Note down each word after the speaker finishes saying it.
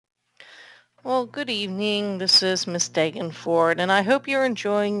Well, good evening. This is Miss Dagenford, and I hope you're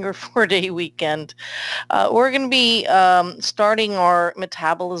enjoying your 4-day weekend. We're going to be starting our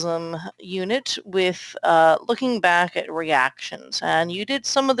metabolism unit with looking back at reactions. And you did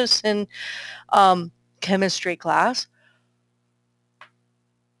some of this in um, chemistry class.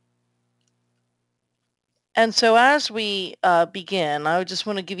 And so as we begin, I just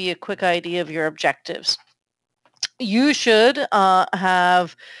want to give you a quick idea of your objectives. You should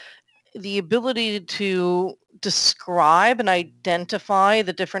have the ability to describe and identify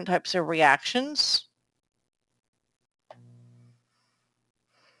the different types of reactions.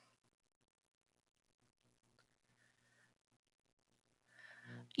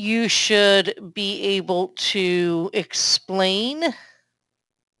 You should be able to explain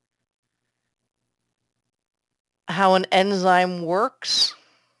how an enzyme works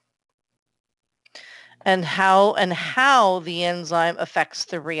and how the enzyme affects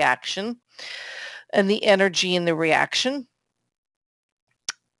the reaction and the energy in the reaction.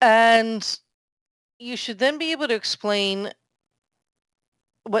 And you should then be able to explain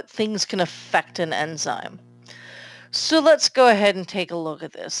what things can affect an enzyme. So let's go ahead and take a look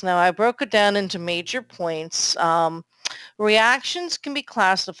at this. Now I broke it down into major points. Reactions can be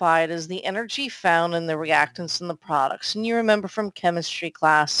classified as the energy found in the reactants in the products. And you remember from chemistry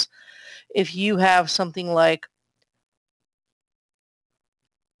class, if you have something like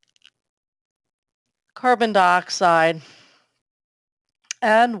carbon dioxide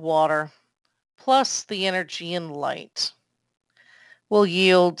and water plus the energy in light will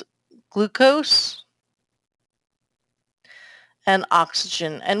yield glucose and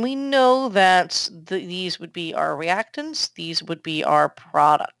oxygen. And we know that these would be our reactants, these would be our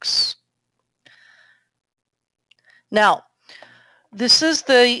products. Now, this is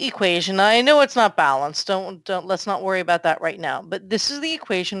the equation. I know it's not balanced. Let's not worry about that right now. But this is the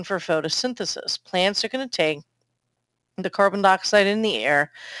equation for photosynthesis. Plants are going to take the carbon dioxide in the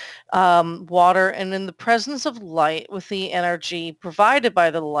air, water, and in the presence of light with the energy provided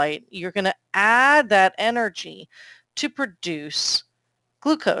by the light, you're going to add that energy to produce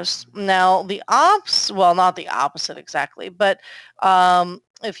glucose. Now, not the opposite exactly, but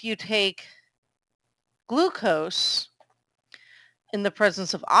if you take glucose in the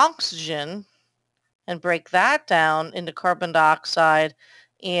presence of oxygen and break that down into carbon dioxide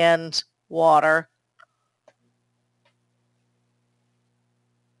and water,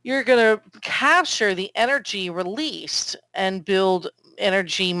 you're going to capture the energy released and build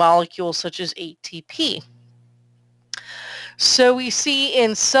energy molecules such as ATP. So we see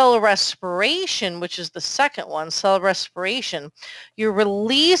in cell respiration, which is the second one, cell respiration, you're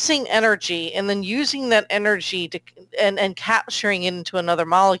releasing energy and then using that energy to and capturing it into another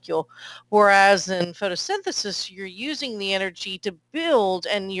molecule. Whereas in photosynthesis, you're using the energy to build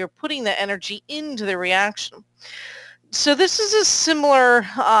and you're putting the energy into the reaction. So this is a similar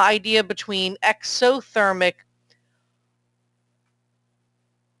idea between exothermic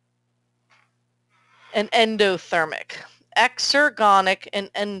and endothermic. Exergonic and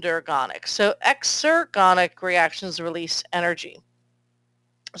endergonic. So exergonic reactions release energy.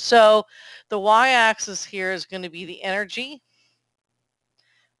 So the y-axis here is going to be the energy.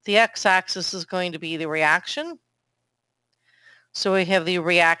 The x-axis is going to be the reaction. So we have the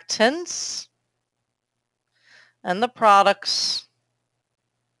reactants and the products.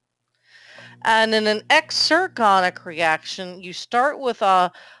 And in an exergonic reaction, you start with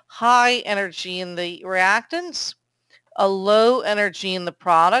a high energy in the reactants, a low energy in the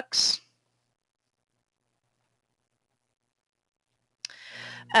products.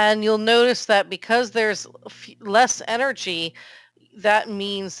 And you'll notice that because there's less energy, that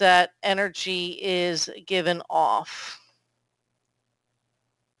means that energy is given off.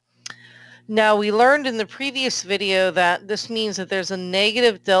 Now, we learned in the previous video that this means that there's a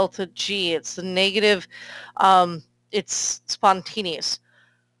negative delta G. It's the negative, it's spontaneous.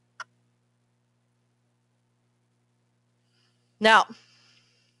 Now,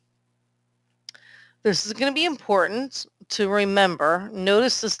 this is going to be important to remember.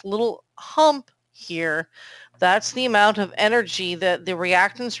 Notice this little hump here. That's the amount of energy that the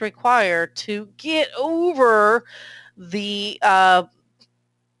reactants require to get over the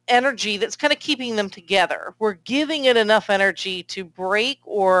energy that's kind of keeping them together. We're giving it enough energy to break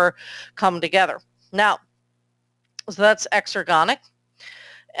or come together. Now, so that's exergonic.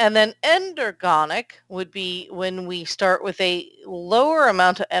 And then endergonic would be when we start with a lower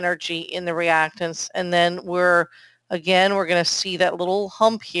amount of energy in the reactants, and then we're going to see that little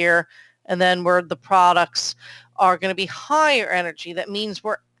hump here, and then where the products are going to be higher energy. That means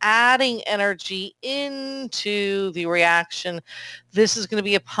we're adding energy into the reaction, this is going to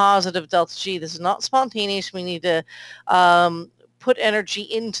be a positive delta G. This is not spontaneous. We need to put energy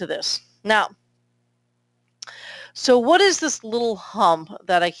into this. Now, so what is this little hump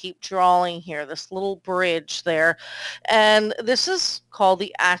that I keep drawing here, this little bridge there? And this is called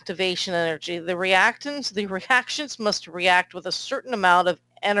the activation energy. The reactions must react with a certain amount of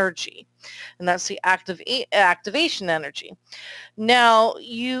energy, and that's the activation energy. Now,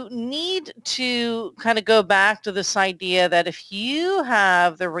 you need to kind of go back to this idea that if you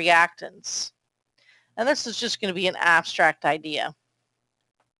have the reactants, and this is just going to be an abstract idea,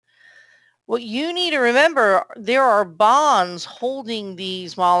 what you need to remember, there are bonds holding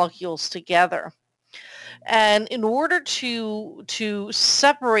these molecules together. And in order to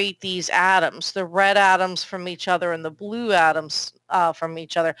separate these atoms, the red atoms from each other and the blue atoms from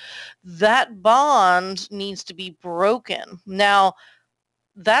each other, that bond needs to be broken. Now,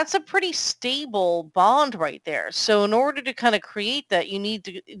 that's a pretty stable bond right there. So in order to kind of create that,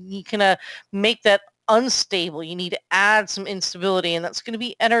 you kind of make that unstable. You need to add some instability, and that's going to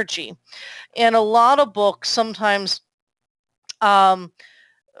be energy. And a lot of books sometimes um,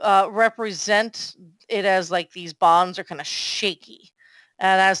 represent it as like these bonds are kind of shaky.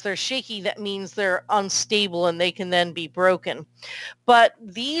 And as they're shaky, that means they're unstable and they can then be broken. But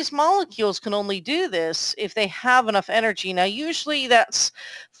these molecules can only do this if they have enough energy. Now, usually that's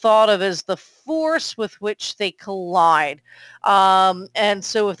thought of as the force with which they collide. And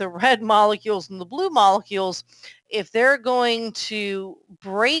so with the red molecules and the blue molecules, if they're going to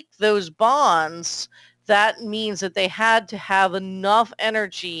break those bonds, that means that they had to have enough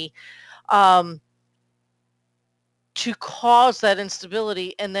energy um, to cause that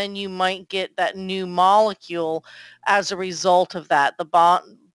instability, and then you might get that new molecule as a result of that.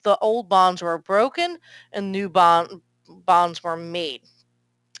 The old bonds were broken and new bonds were made.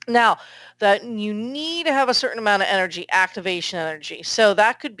 Now, that you need to have a certain amount of energy, activation energy. So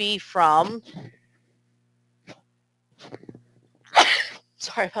that could be from,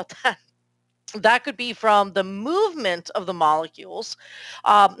 sorry about that. That could be from the movement of the molecules,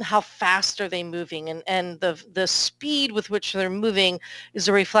 how fast are they moving, and the speed with which they're moving is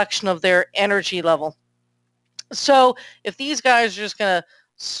a reflection of their energy level. So if these guys are just going to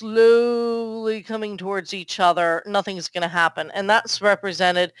slowly coming towards each other, nothing's going to happen. And that's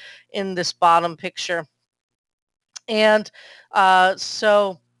represented in this bottom picture. And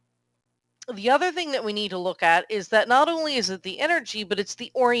so the other thing that we need to look at is that not only is it the energy, but it's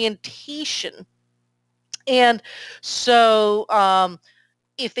the orientation. And so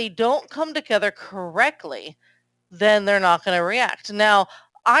if they don't come together correctly, then they're not going to react. Now,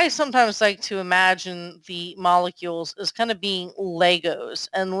 I sometimes like to imagine the molecules as kind of being Legos,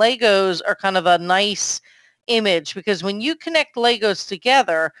 and Legos are kind of a nice image because when you connect Legos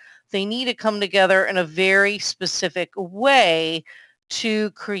together, they need to come together in a very specific way to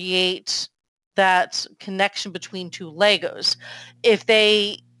create that connection between two Legos. If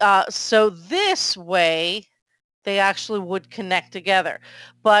they, so this way, they actually would connect together.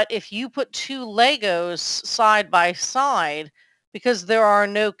 But if you put two Legos side by side, because there are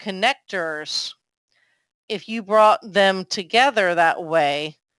no connectors, if you brought them together that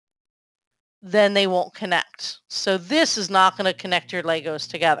way, then they won't connect. So this is not going to connect your Legos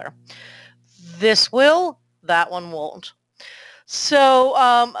together. This will, that one won't. So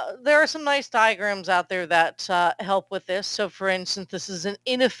there are some nice diagrams out there that help with this. So for instance, this is an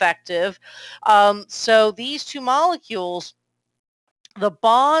ineffective. So these two molecules, the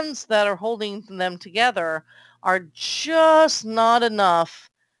bonds that are holding them together are just not enough.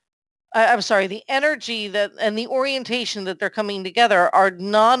 I'm sorry, the energy that and the orientation that they're coming together are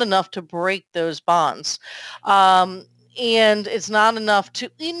not enough to break those bonds. And it's not enough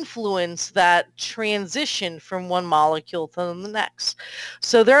to influence that transition from one molecule to the next.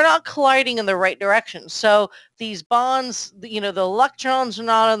 So they're not colliding in the right direction. So these bonds, the electrons are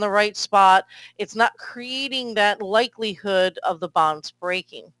not in the right spot. It's not creating that likelihood of the bonds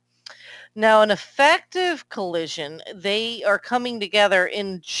breaking. Now, an effective collision, they are coming together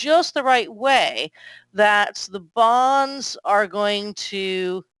in just the right way that the bonds are going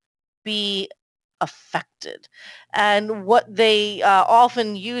to be affected. And what they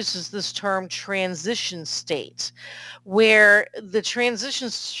often use is this term transition state, where the transition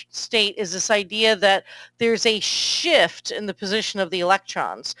state is this idea that there's a shift in the position of the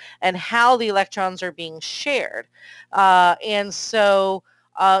electrons and how the electrons are being shared. And so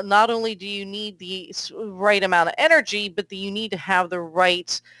not only do you need the right amount of energy, but you need to have the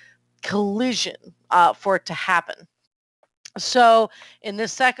right collision for it to happen. So in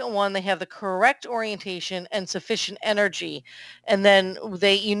this second one, they have the correct orientation and sufficient energy. And then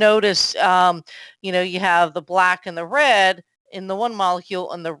you notice, you have the black and the red in the one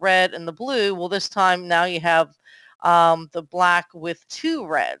molecule and the red and the blue. Well, this time now you have the black with two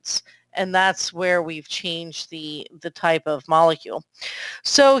reds. And that's where we've changed the type of molecule.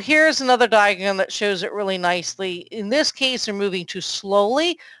 So here's another diagram that shows it really nicely. In this case, they're moving too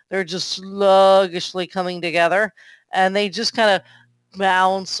slowly. They're just sluggishly coming together, and they just kind of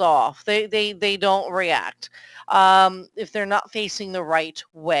bounce off. They don't react if they're not facing the right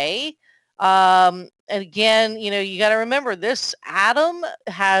way. And again, you got to remember this atom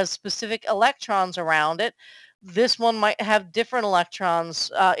has specific electrons around it. This one might have different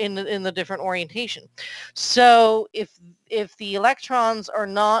electrons in the different orientation. So if the electrons are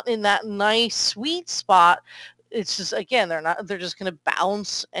not in that nice sweet spot, it's just, again, they're just going to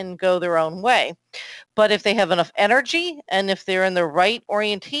bounce and go their own way. But if they have enough energy and if they're in the right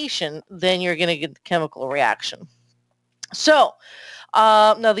orientation, then you're going to get the chemical reaction. So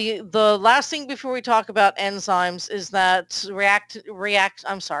now the last thing before we talk about enzymes is that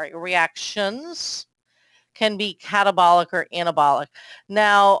reactions can be catabolic or anabolic.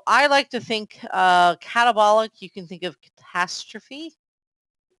 Now, I like to think catabolic, you can think of catastrophe.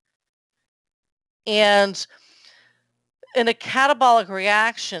 And in a catabolic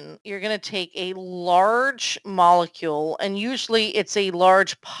reaction, you're going to take a large molecule, and usually it's a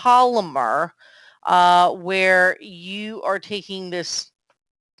large polymer where you are taking this,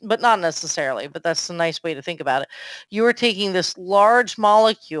 but not necessarily, but that's a nice way to think about it. You are taking this large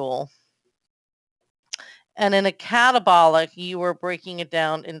molecule, and in a catabolic, you are breaking it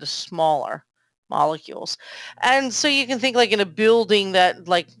down into smaller molecules. And so you can think like in a building that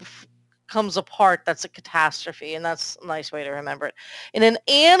comes apart, that's a catastrophe, and that's a nice way to remember it. In an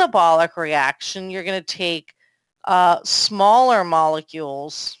anabolic reaction, you're going to take smaller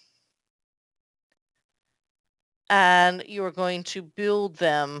molecules and you are going to build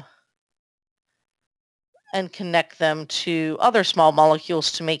them and connect them to other small molecules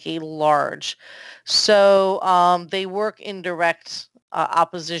to make a large. So they work in direct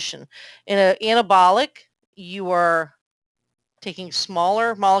opposition. In an anabolic, you are taking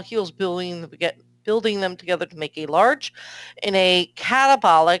smaller molecules, building them together to make a large. In a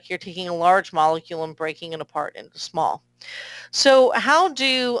catabolic, you're taking a large molecule and breaking it apart into small. So how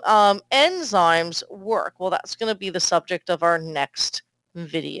do enzymes work? Well, that's going to be the subject of our next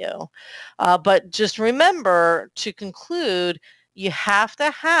video. But just remember, to conclude, you have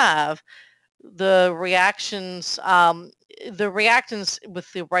to have the reactants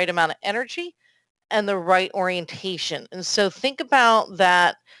with the right amount of energy and the right orientation. And so think about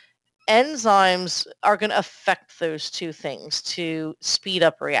that enzymes are going to affect those two things to speed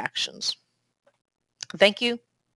up reactions. Thank you.